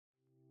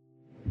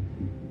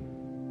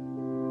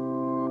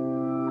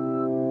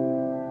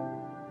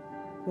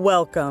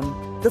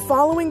Welcome. The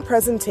following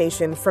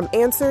presentation from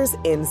Answers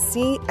in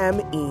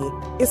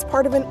CME is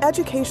part of an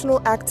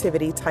educational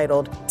activity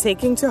titled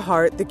Taking to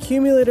Heart the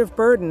Cumulative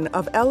Burden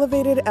of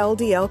Elevated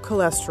LDL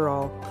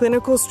Cholesterol,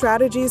 Clinical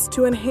Strategies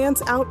to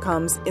Enhance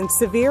Outcomes in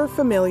Severe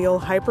Familial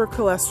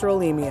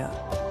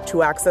Hypercholesterolemia.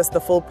 To access the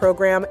full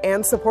program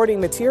and supporting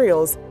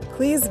materials,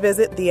 please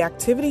visit the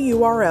activity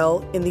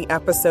URL in the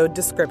episode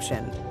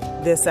description.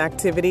 This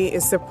activity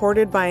is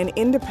supported by an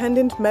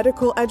independent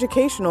medical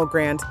educational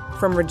grant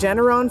from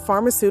Regeneron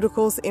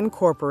Pharmaceuticals,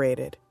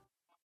 Incorporated.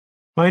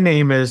 My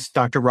name is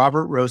Dr.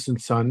 Robert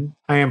Rosenson.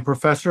 I am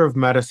professor of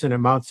medicine at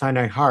Mount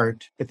Sinai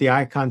Heart at the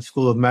Icahn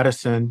School of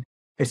Medicine.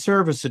 I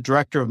serve as the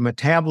director of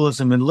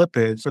metabolism and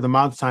lipids for the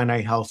Mount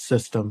Sinai Health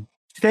System.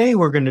 Today,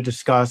 we're going to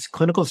discuss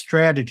clinical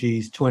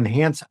strategies to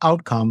enhance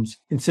outcomes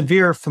in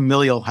severe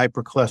familial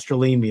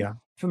hypercholesterolemia.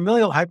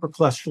 Familial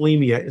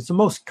hypercholesterolemia is the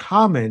most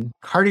common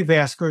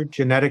cardiovascular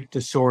genetic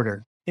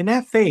disorder. In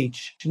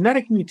FH,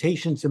 genetic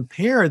mutations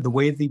impair the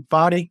way the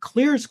body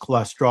clears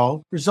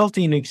cholesterol,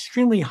 resulting in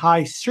extremely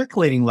high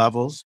circulating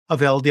levels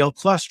of LDL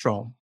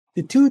cholesterol.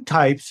 The two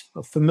types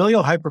of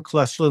familial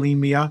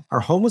hypercholesterolemia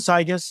are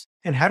homozygous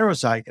and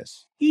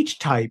heterozygous. Each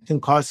type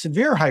can cause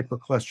severe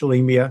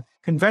hypercholesterolemia,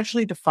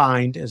 conventionally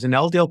defined as an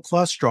LDL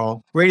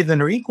cholesterol greater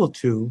than or equal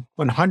to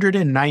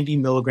 190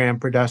 milligram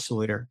per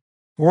deciliter.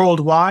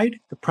 Worldwide,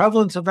 the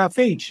prevalence of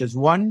FH is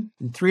 1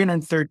 in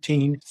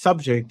 313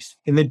 subjects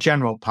in the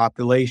general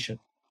population.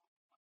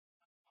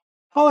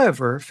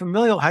 However,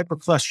 familial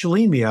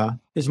hypercholesterolemia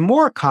is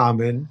more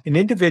common in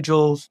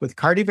individuals with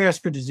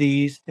cardiovascular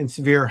disease and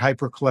severe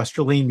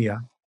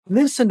hypercholesterolemia. In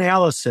this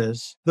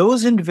analysis,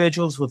 those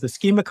individuals with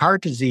ischemic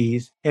heart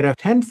disease had a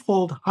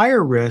tenfold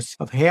higher risk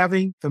of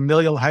having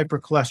familial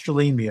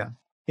hypercholesterolemia.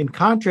 In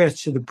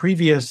contrast to the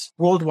previous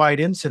worldwide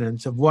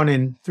incidence of 1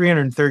 in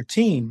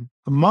 313,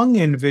 among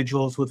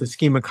individuals with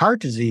ischemic heart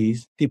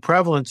disease, the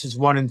prevalence is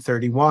 1 in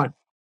 31.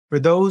 For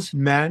those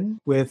men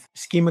with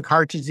ischemic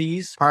heart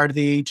disease prior to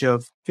the age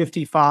of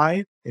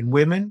 55 and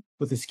women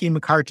with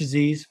ischemic heart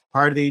disease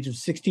prior to the age of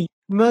 60,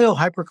 familial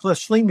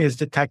hypercholesterolemia is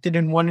detected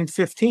in 1 in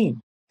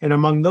 15. And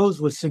among those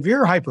with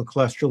severe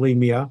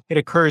hypercholesterolemia, it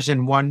occurs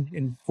in 1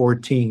 in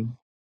 14.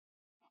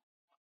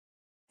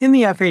 In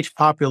the FH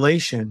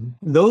population,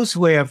 those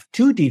who have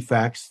two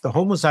defects, the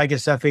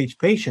homozygous FH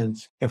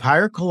patients, have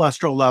higher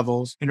cholesterol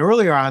levels and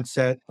earlier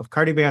onset of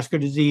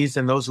cardiovascular disease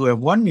than those who have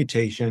one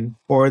mutation,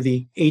 or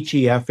the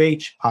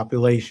HeFH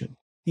population.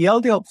 The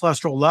LDL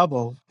cholesterol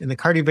level and the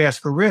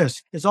cardiovascular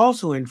risk is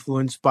also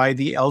influenced by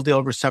the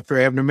LDL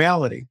receptor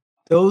abnormality.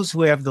 Those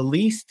who have the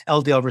least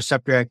LDL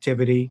receptor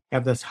activity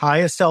have the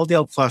highest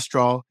LDL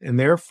cholesterol and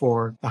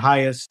therefore the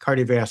highest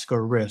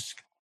cardiovascular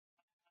risk.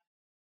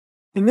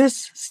 In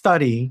this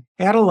study,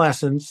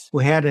 adolescents who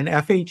had an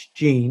FH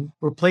gene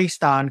were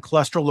placed on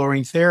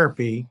cholesterol-lowering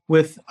therapy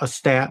with a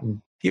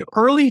statin. The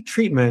early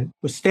treatment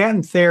with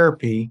statin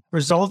therapy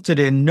resulted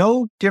in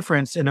no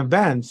difference in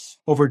events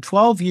over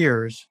 12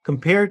 years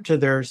compared to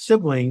their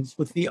siblings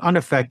with the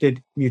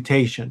unaffected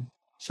mutation.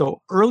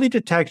 So early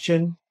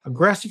detection,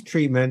 aggressive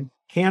treatment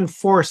can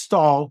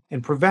forestall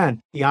and prevent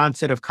the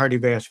onset of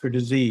cardiovascular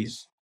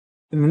disease.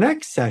 In the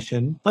next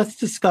session, let's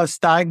discuss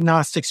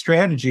diagnostic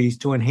strategies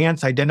to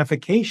enhance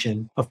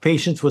identification of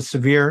patients with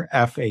severe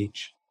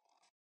FH.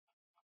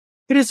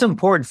 It is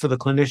important for the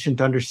clinician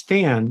to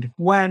understand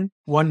when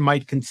one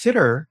might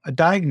consider a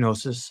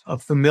diagnosis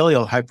of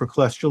familial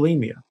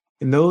hypercholesterolemia.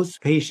 In those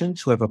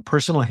patients who have a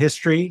personal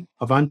history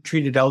of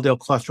untreated LDL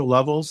cholesterol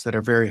levels that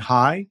are very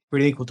high,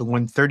 greater than or equal to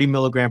 130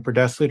 milligram per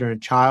deciliter in a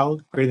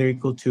child, greater than or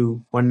equal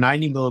to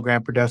 190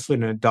 milligram per deciliter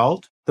in an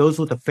adult, those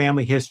with a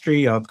family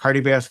history of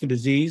cardiovascular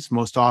disease,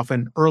 most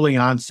often early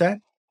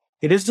onset.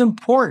 It is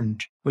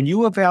important when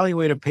you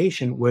evaluate a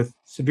patient with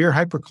severe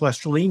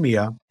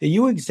hypercholesterolemia that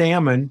you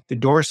examine the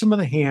dorsum of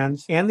the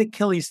hands and the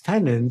Achilles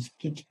tendons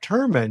to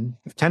determine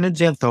if tendon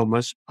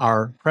xanthomas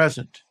are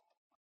present.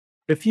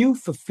 If you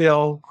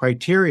fulfill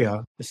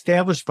criteria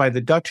established by the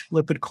Dutch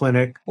Lipid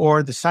Clinic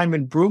or the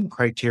Simon Broom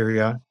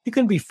criteria, you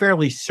can be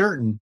fairly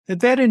certain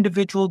that that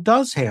individual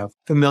does have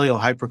familial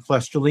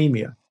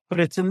hypercholesterolemia. But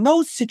it's in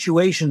those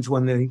situations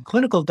when the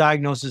clinical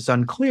diagnosis is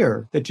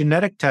unclear that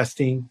genetic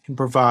testing can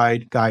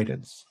provide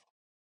guidance.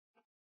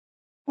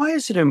 Why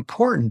is it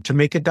important to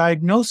make a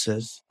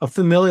diagnosis of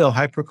familial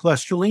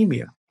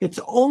hypercholesterolemia? It's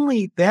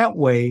only that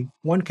way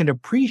one can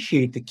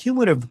appreciate the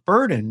cumulative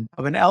burden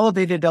of an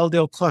elevated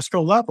LDL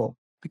cholesterol level,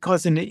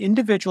 because in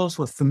individuals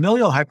with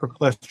familial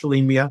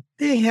hypercholesterolemia,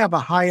 they have a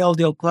high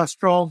LDL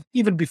cholesterol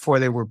even before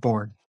they were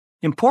born.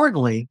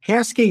 Importantly,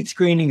 cascade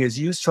screening is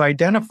used to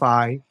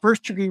identify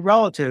first-degree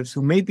relatives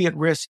who may be at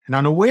risk and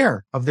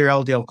unaware of their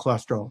LDL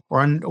cholesterol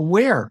or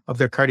unaware of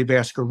their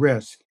cardiovascular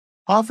risk.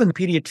 Often,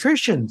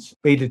 pediatricians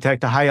may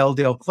detect a high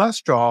LDL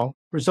cholesterol,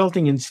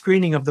 resulting in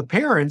screening of the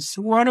parents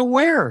who were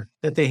unaware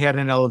that they had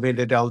an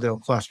elevated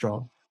LDL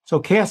cholesterol. So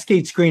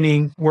cascade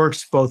screening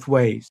works both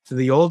ways, to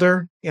the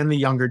older and the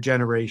younger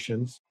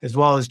generations, as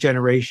well as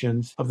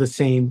generations of the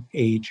same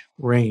age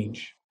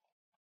range.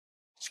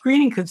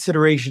 Screening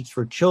considerations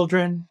for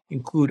children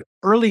include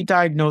early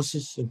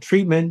diagnosis and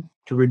treatment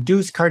to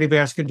reduce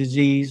cardiovascular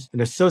disease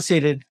and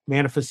associated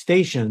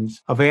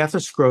manifestations of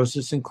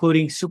atherosclerosis,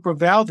 including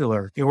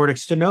supravalvular aortic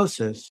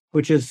stenosis,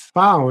 which is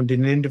found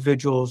in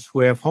individuals who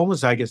have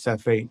homozygous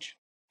FH.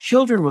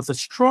 Children with a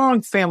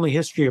strong family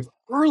history of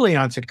early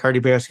onset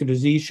cardiovascular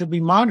disease should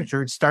be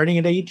monitored starting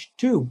at age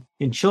 2.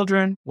 In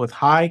children with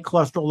high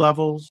cholesterol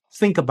levels,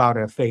 think about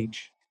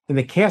FH. And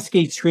the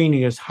cascade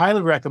screening is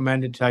highly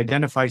recommended to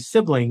identify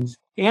siblings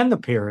and the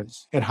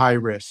parents at high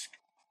risk.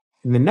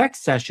 In the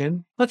next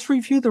session, let's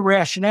review the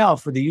rationale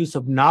for the use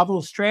of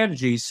novel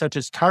strategies such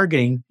as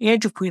targeting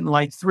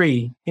angiopoietin-like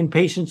 3 in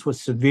patients with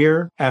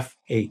severe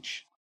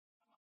FH.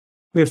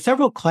 We have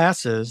several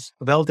classes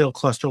of LDL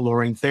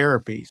cholesterol-lowering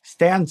therapies.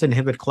 Statins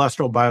inhibit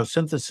cholesterol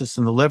biosynthesis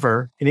in the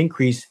liver and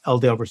increase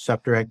LDL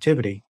receptor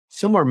activity.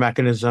 Similar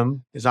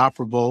mechanism is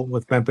operable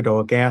with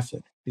bempedoic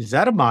acid.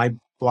 Ezetimibe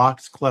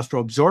blocks cholesterol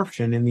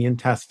absorption in the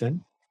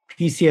intestine.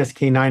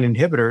 PCSK9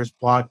 inhibitors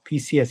block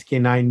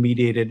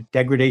PCSK9-mediated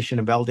degradation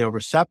of LDL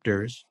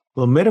receptors.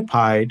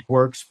 Lamidipide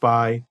works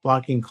by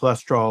blocking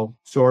cholesterol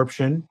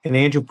absorption, and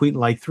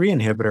angiopoietin-like 3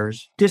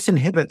 inhibitors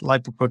disinhibit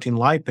lipoprotein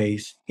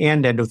lipase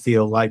and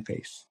endothelial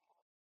lipase.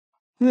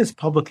 In this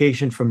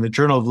publication from the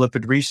Journal of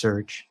Lipid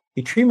Research,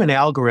 a treatment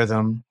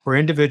algorithm for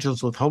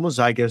individuals with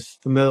homozygous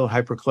familial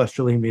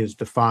hypercholesterolemia is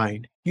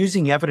defined.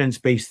 Using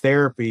evidence-based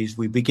therapies,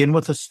 we begin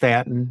with a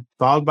statin,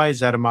 followed by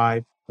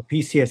ezetimibe, a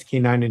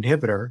PCSK9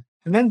 inhibitor,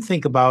 and then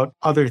think about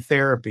other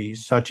therapies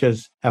such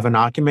as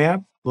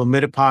evinacumab,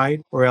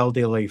 lamidipide, or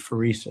LDL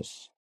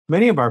apheresis.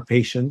 Many of our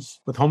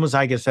patients with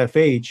homozygous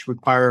FH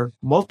require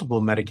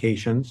multiple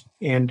medications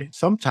and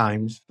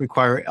sometimes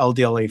require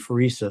LDL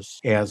apheresis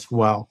as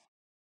well.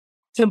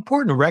 It's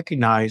important to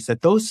recognize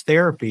that those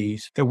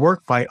therapies that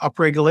work by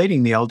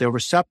upregulating the LDL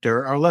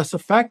receptor are less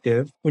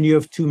effective when you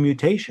have 2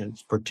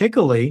 mutations,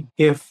 particularly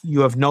if you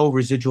have no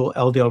residual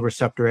LDL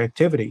receptor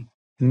activity.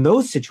 In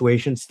those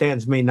situations,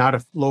 statins may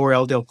not lower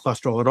LDL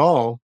cholesterol at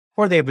all,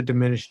 or they have a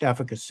diminished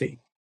efficacy.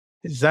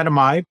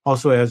 Ezetimibe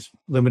also has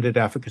limited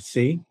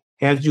efficacy,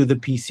 as do the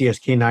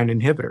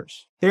PCSK9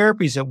 inhibitors.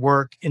 Therapies that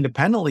work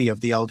independently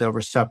of the LDL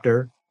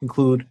receptor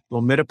include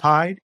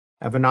lamidipide,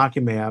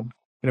 evinacumab,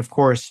 and of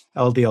course,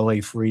 LDL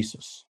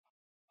apheresis.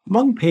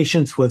 Among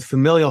patients with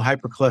familial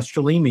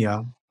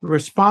hypercholesterolemia, the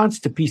response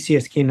to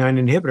PCSK9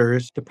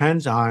 inhibitors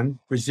depends on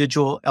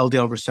residual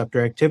LDL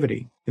receptor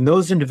activity. In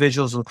those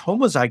individuals with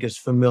homozygous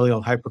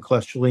familial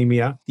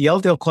hypercholesterolemia, the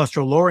LDL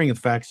cholesterol lowering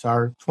effects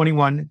are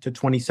 21 to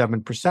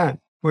 27%,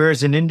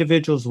 whereas in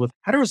individuals with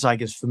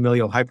heterozygous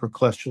familial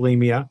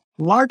hypercholesterolemia,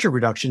 larger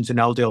reductions in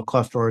LDL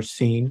cholesterol are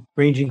seen,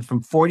 ranging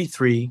from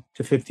 43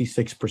 to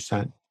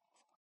 56%.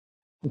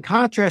 In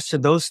contrast to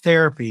those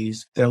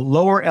therapies that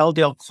lower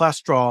LDL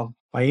cholesterol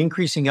by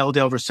increasing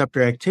LDL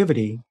receptor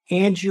activity,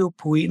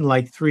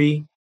 angiopoietin-like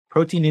 3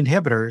 protein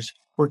inhibitors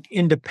work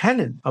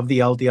independent of the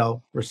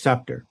LDL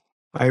receptor.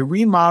 By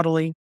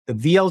remodeling the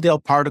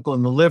VLDL particle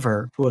in the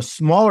liver to a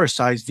smaller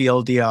size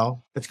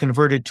VLDL that's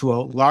converted to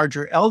a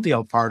larger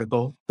LDL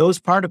particle, those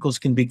particles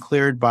can be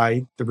cleared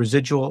by the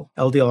residual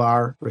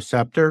LDLR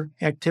receptor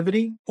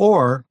activity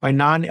or by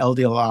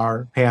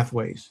non-LDLR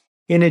pathways.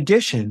 In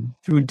addition,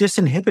 through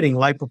disinhibiting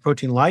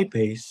lipoprotein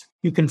lipase,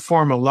 you can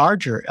form a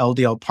larger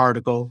LDL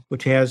particle,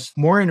 which has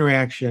more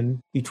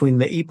interaction between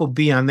the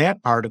ApoB on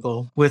that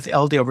particle with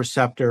LDL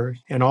receptor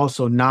and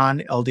also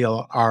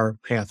non-LDLR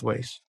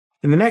pathways.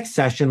 In the next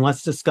session,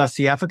 let's discuss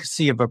the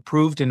efficacy of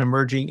approved and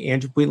emerging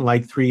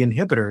angiopoietin-like 3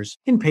 inhibitors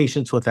in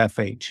patients with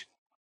FH.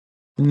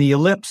 In the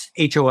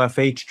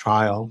ELLIPSE-HoFH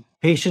trial,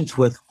 patients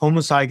with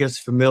homozygous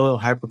familial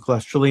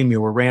hypercholesterolemia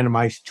were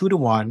randomized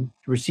 2-to-1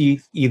 to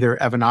receive either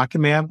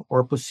evinacumab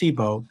or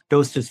placebo,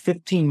 dosed as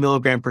 15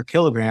 milligram per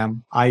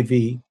kilogram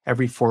IV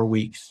every 4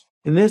 weeks.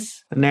 In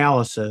this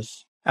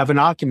analysis,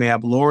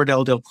 evinacumab lowered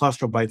LDL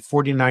cholesterol by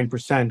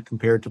 49%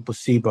 compared to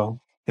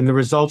placebo, and the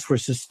results were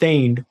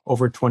sustained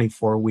over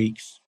 24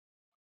 weeks.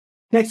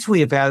 Next,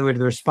 we evaluated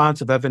the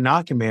response of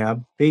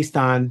evinacumab based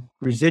on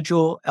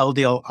residual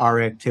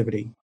LDLR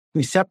activity.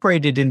 We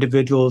separated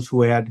individuals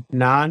who had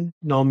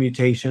non-null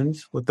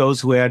mutations with those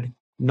who had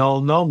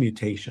null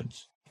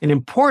mutations. And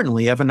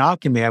importantly,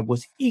 evinacumab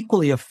was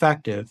equally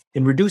effective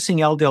in reducing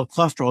LDL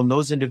cholesterol in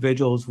those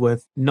individuals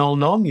with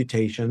null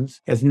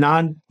mutations as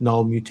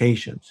non-null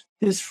mutations.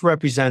 This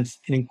represents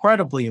an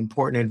incredibly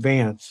important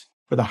advance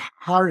for the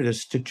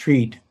hardest to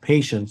treat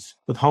patients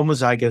with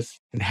homozygous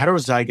and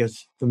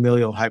heterozygous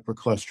familial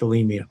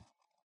hypercholesterolemia.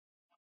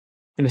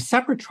 In a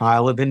separate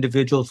trial of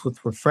individuals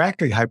with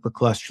refractory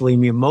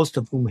hypercholesterolemia, most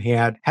of whom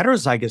had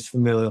heterozygous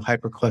familial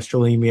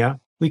hypercholesterolemia,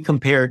 we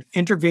compared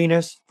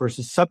intravenous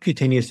versus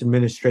subcutaneous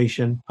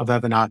administration of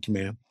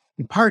evinacumab.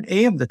 In Part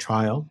A of the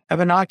trial,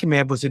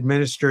 evinacumab was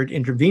administered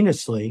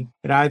intravenously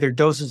at either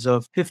doses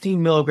of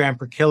 15 milligram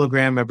per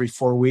kilogram every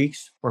 4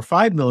 weeks or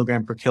 5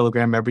 milligram per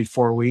kilogram every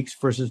 4 weeks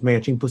versus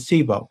matching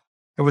placebo.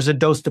 There was a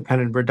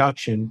dose-dependent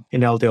reduction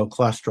in LDL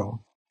cholesterol.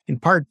 In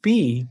Part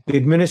B, we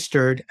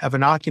administered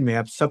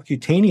evinacumab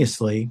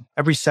subcutaneously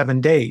every 7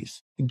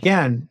 days.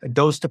 Again, a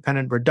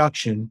dose-dependent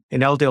reduction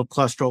in LDL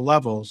cholesterol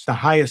levels, the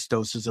highest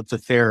doses of the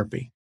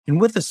therapy. And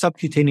with the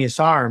subcutaneous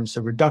arms,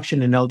 a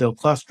reduction in LDL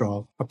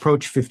cholesterol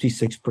approached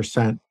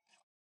 56%.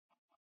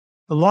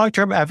 The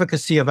long-term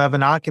efficacy of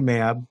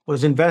evinacumab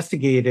was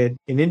investigated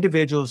in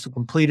individuals who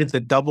completed the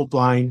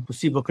double-blind,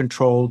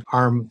 placebo-controlled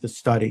arm of the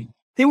study.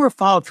 They were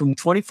followed from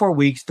 24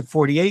 weeks to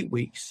 48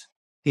 weeks.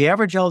 The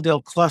average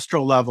LDL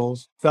cholesterol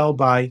levels fell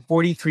by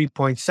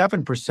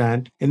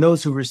 43.7% in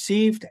those who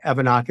received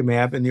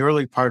evinacumab in the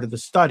early part of the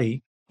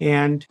study,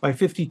 and by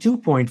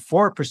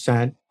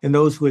 52.4% in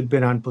those who had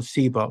been on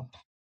placebo.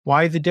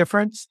 Why the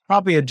difference?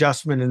 Probably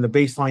adjustment in the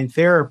baseline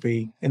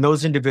therapy in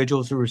those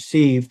individuals who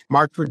received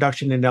marked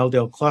reduction in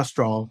LDL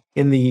cholesterol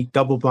in the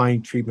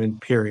double-blind treatment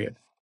period.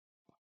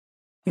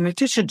 In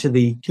addition to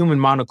the human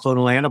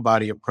monoclonal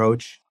antibody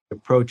approach,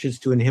 approaches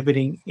to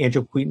inhibiting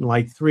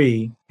angiopoietin-like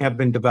 3 have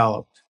been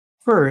developed.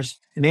 First,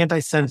 an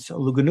antisense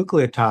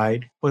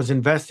oligonucleotide was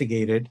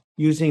investigated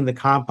using the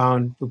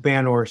compound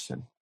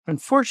vupanorsen.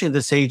 Unfortunately,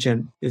 this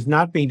agent is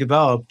not being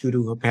developed due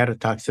to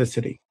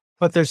hepatotoxicity.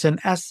 But there's an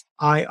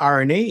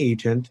siRNA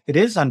agent that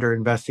is under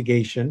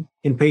investigation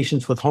in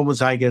patients with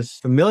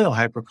homozygous familial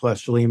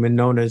hypercholesterolemia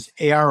known as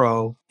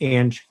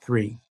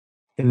ARO-ANG3.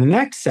 In the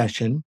next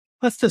session,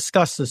 let's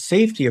discuss the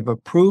safety of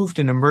approved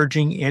and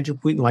emerging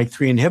angiopoietin-like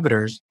 3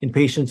 inhibitors in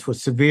patients with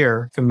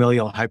severe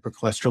familial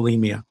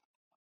hypercholesterolemia.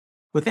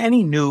 With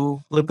any new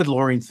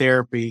lipid-lowering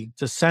therapy,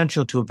 it's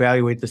essential to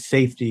evaluate the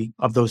safety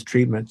of those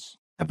treatments.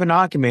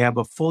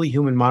 Evinacumab, a fully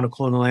human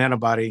monoclonal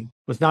antibody,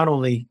 was not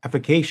only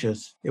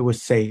efficacious, it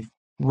was safe.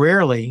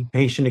 Rarely,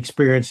 patient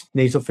experienced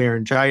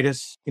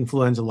nasopharyngitis,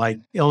 influenza-like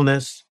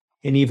illness,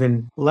 and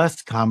even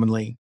less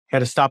commonly, had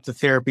to stop the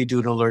therapy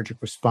due to an allergic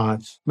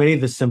response. Many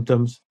of the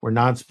symptoms were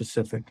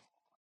nonspecific.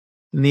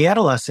 In the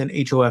adolescent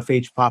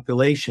HoFH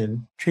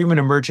population,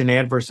 treatment-emergent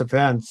adverse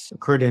events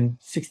occurred in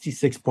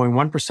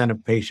 66.1%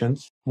 of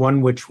patients,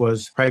 one which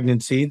was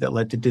pregnancy that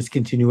led to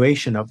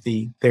discontinuation of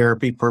the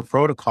therapy per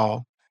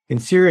protocol,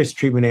 and serious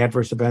treatment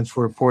adverse events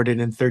were reported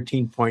in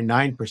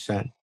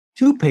 13.9%.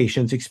 2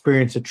 patients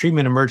experienced a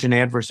treatment-emergent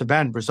adverse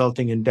event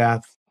resulting in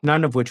death,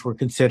 none of which were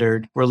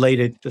considered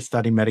related to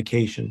study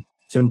medication.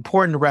 It's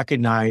important to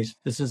recognize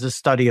this is a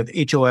study of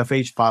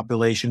HoFH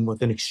population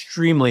with an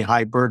extremely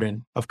high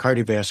burden of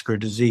cardiovascular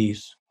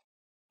disease.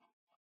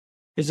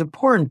 It's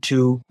important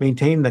to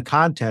maintain the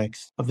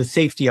context of the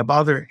safety of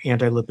other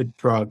anti-lipid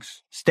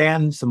drugs.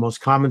 Statins, the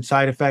most common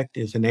side effect,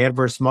 is an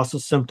adverse muscle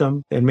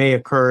symptom that may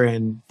occur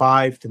in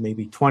 5 to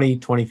maybe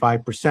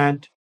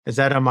 25%.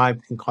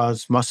 Ezetimibe can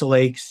cause muscle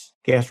aches,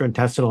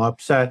 gastrointestinal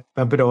upset,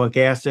 bempedoic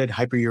acid,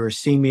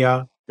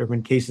 hyperuricemia. There have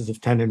been cases of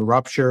tendon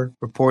rupture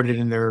reported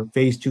in their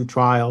phase 2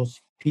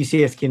 trials.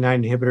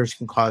 PCSK9 inhibitors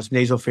can cause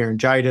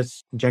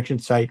nasopharyngitis, injection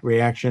site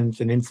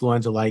reactions, and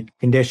influenza-like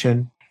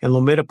condition. And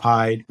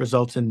lomidopide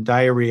results in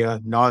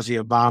diarrhea,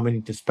 nausea,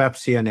 vomiting,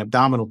 dyspepsia, and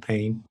abdominal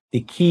pain.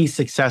 The key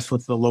success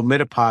with the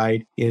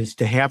lomidopide is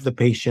to have the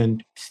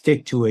patient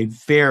stick to a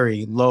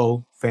very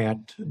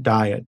low-fat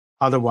diet.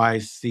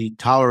 Otherwise, the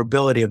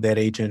tolerability of that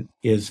agent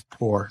is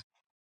poor.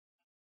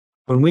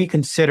 When we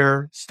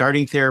consider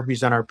starting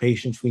therapies on our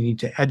patients, we need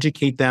to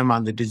educate them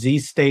on the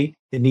disease state,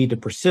 the need to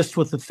persist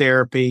with the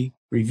therapy,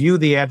 review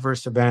the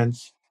adverse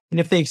events, and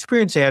if they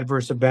experience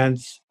adverse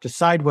events,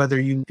 decide whether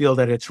you feel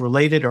that it's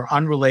related or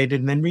unrelated,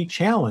 and then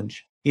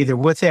re-challenge, either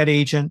with that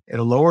agent at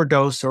a lower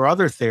dose or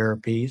other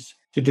therapies,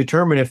 to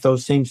determine if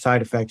those same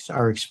side effects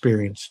are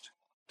experienced.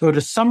 So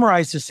to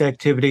summarize this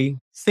activity,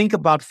 think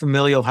about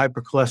familial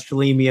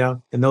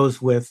hypercholesterolemia and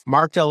those with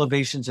marked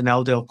elevations in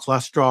LDL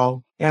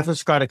cholesterol,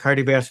 atherosclerotic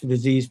cardiovascular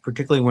disease,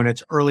 particularly when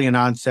it's early in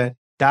onset,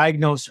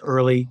 diagnose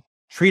early,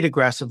 treat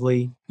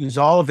aggressively, use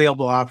all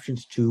available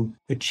options to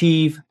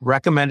achieve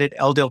recommended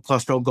LDL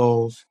cholesterol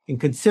goals,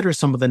 and consider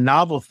some of the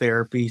novel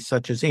therapies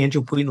such as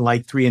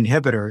angiopoietin-like 3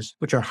 inhibitors,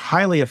 which are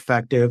highly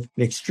effective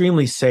and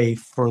extremely safe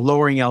for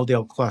lowering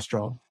LDL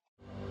cholesterol.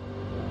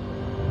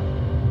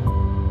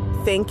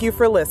 Thank you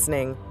for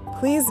listening.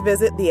 Please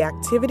visit the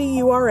activity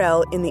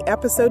URL in the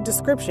episode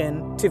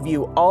description to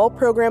view all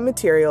program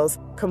materials,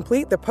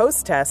 complete the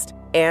post-test,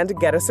 and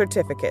get a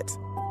certificate.